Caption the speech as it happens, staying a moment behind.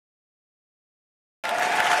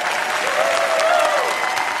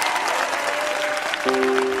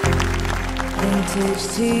Vintage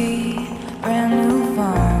tea, brand new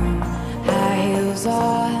phone, high heels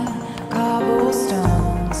on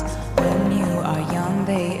cobblestones. When you are young,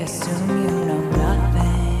 they assume you know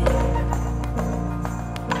nothing.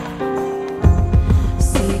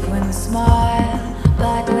 Sequin smile,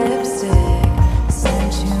 black lipstick,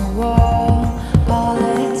 sensual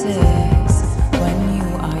politics. When you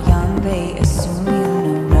are young, they assume you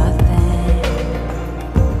know nothing.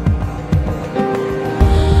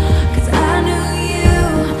 'Cause I knew you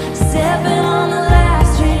stepping on the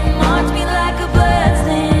last train, marked me like a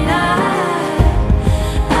bloodstain.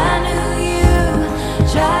 I knew you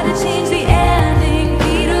tried to change the ending,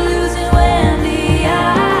 Peter losing Wendy.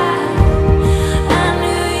 I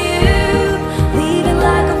knew you leaving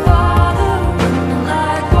like a father, running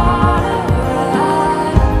like water.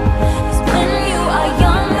 'Cause when you are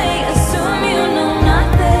young, they assume you know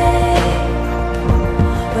nothing.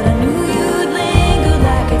 But I knew you'd linger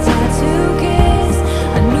like a tattoo kiss.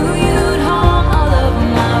 I knew you'd haunt all of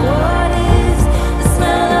my what is. The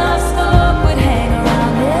smell of smoke would hang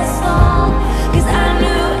around this long. 'Cause I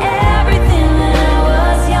knew everything when I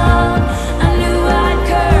was young. I knew I'd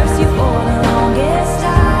curse you for the longest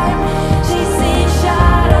time, chasing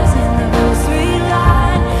shadows in the grocery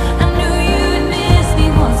line. I knew you'd miss me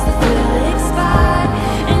once the thrill expired,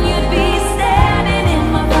 and you'd be standing in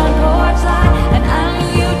my front porch light. And I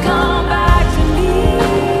knew you'd come back to me.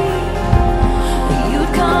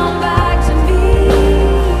 You'd come back to me.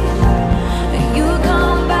 You'd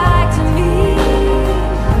come back to me.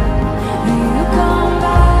 You'd come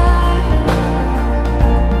back.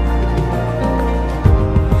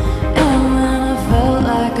 And when I felt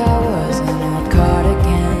like I was an old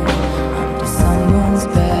cardigan under someone's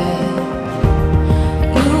bed,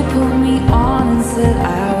 you put me on and said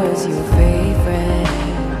I was your favorite.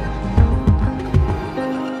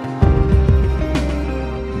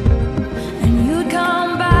 And you'd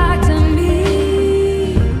come back to me.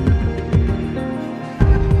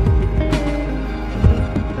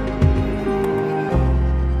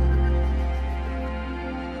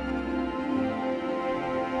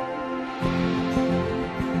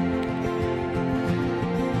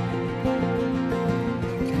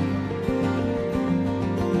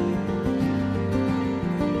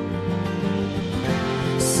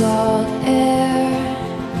 Salt air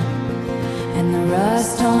and the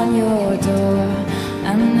rust on your door.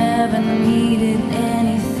 I never needed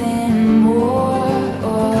anything more,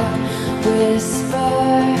 or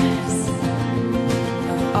whispers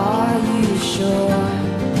of "Are you sure?"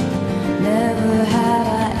 Never had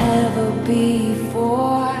I ever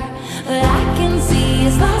before. But I can see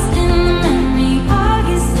it's lost in the memory.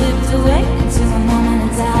 August slipped away into a moment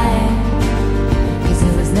of time, 'cause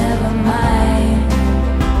it was never mine.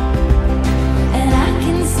 And I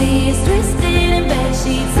can see it's twisted in bed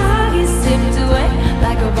sheets. August slipped away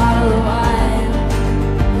like a bottle of wine,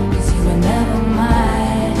 'cause you were never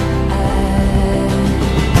mine.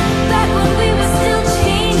 Back when we were still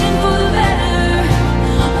changing for the better,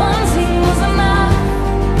 one thing was enough.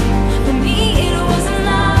 For me it was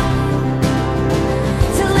enough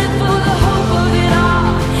to live for the hope of it all.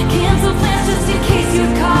 Cancel plans just in case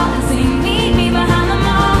you'd call and say you need me behind the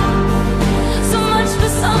mall. So much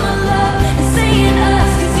for summer love and saying us,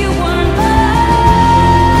 'cause you weren't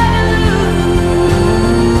mine to lose.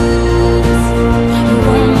 You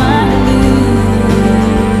weren't mine to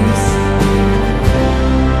lose.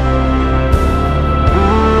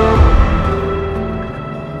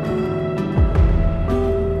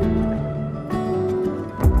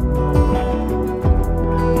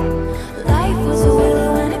 Life was a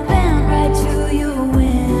willow and it bent right to your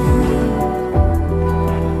wind.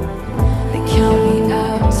 They count me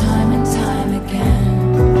out time and time again.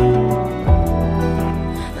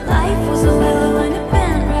 Life was a willow and it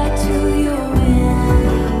bent right to your wind.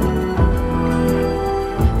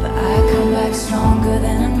 But I come back stronger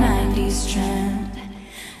than a 90s trend.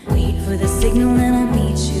 Wait for the signal and I'll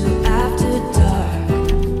meet you after dark.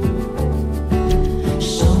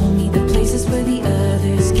 Show me the places where the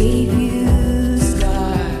others gave you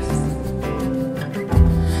scars.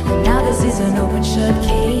 Now this is an open shut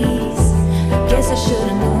case. I guess I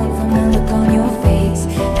should've known from the look on your face.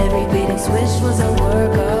 Every bait and switch was a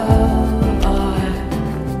work of